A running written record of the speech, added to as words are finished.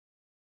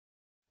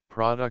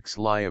Products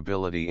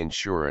liability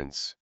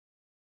insurance.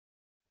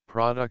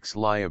 Products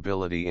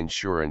liability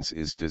insurance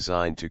is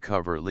designed to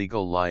cover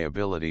legal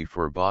liability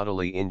for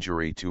bodily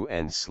injury to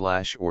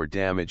and/or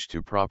damage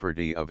to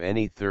property of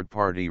any third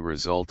party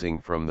resulting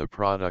from the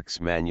products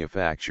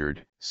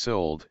manufactured,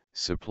 sold,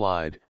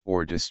 supplied,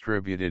 or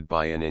distributed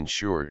by an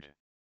insured.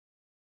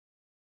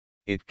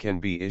 It can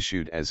be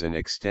issued as an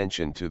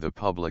extension to the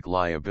public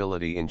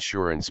liability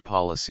insurance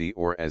policy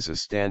or as a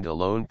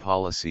standalone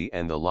policy,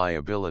 and the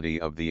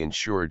liability of the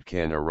insured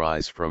can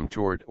arise from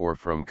tort or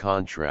from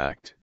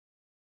contract.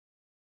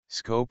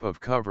 Scope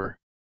of cover.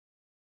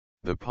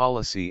 The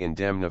policy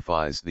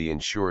indemnifies the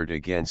insured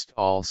against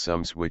all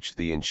sums which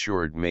the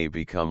insured may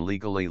become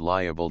legally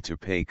liable to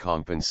pay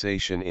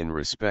compensation in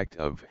respect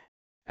of: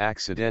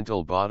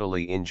 accidental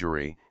bodily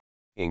injury,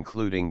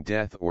 including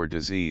death or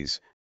disease,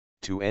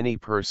 to any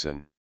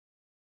person;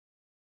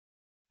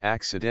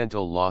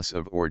 accidental loss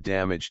of or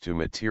damage to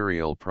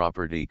material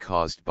property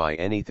caused by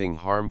anything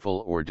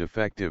harmful or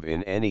defective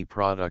in any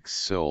products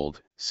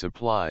sold,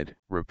 supplied,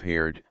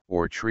 repaired,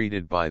 or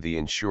treated by the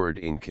insured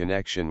in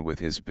connection with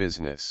his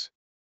business.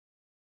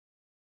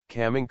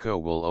 Cambodia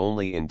will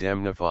only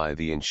indemnify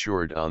the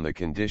insured on the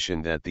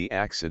condition that the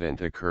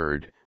accident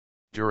occurred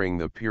during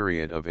the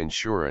period of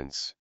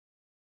insurance,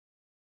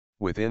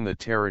 within the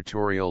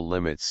territorial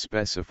limits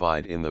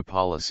specified in the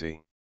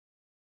policy,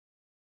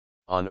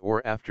 on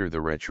or after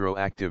the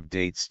retroactive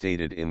date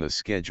stated in the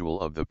schedule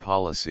of the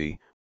policy,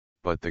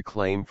 but the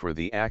claim for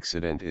the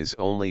accident is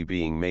only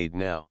being made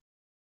now.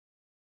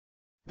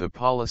 The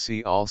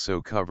policy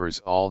also covers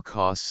all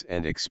costs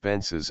and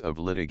expenses of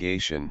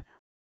litigation,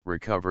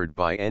 recovered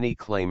by any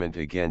claimant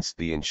against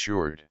the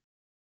insured,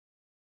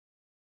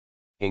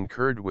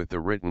 incurred with the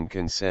written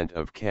consent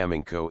of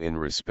Cambodia in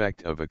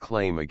respect of a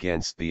claim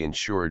against the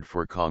insured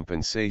for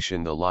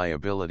compensation. The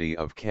liability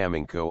of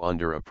Cambodia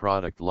under a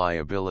product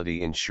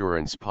liability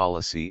insurance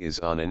policy is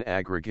on an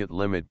aggregate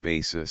limit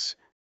basis,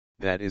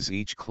 that is,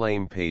 each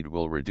claim paid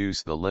will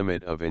reduce the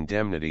limit of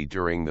indemnity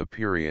during the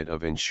period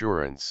of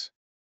insurance.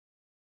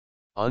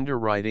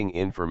 Underwriting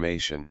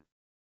information.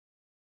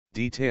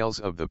 Details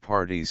of the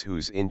parties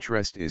whose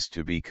interest is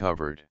to be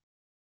covered.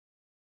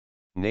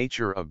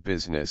 Nature of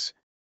business,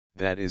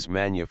 that is,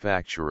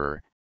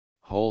 manufacturer,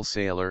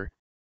 wholesaler,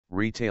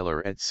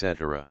 retailer,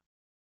 etc.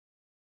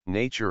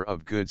 Nature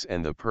of goods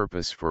and the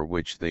purpose for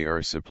which they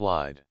are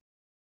supplied.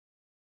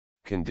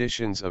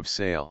 Conditions of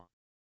sale.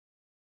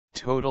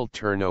 Total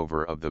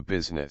turnover of the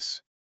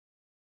business.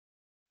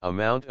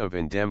 Amount of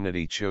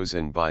indemnity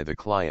chosen by the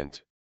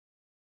client.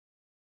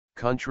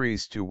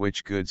 Countries to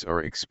which goods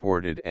are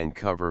exported and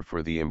cover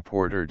for the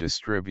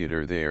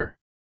importer-distributor there.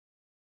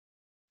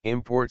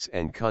 Imports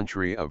and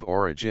country of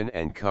origin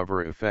and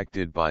cover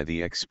affected by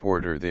the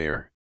exporter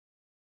there.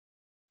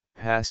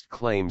 Past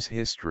claims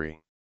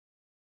history.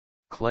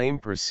 Claim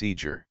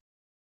procedure.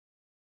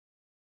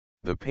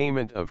 The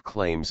payment of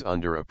claims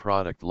under a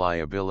product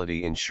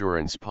liability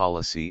insurance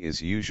policy is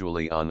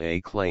usually on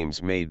a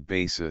claims-made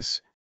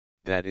basis,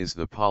 that is,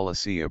 the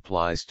policy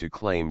applies to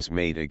claims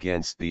made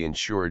against the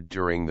insured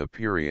during the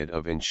period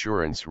of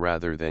insurance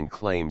rather than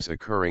claims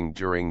occurring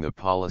during the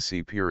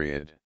policy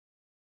period.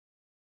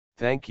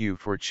 Thank you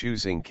for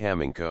choosing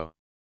Cambodia.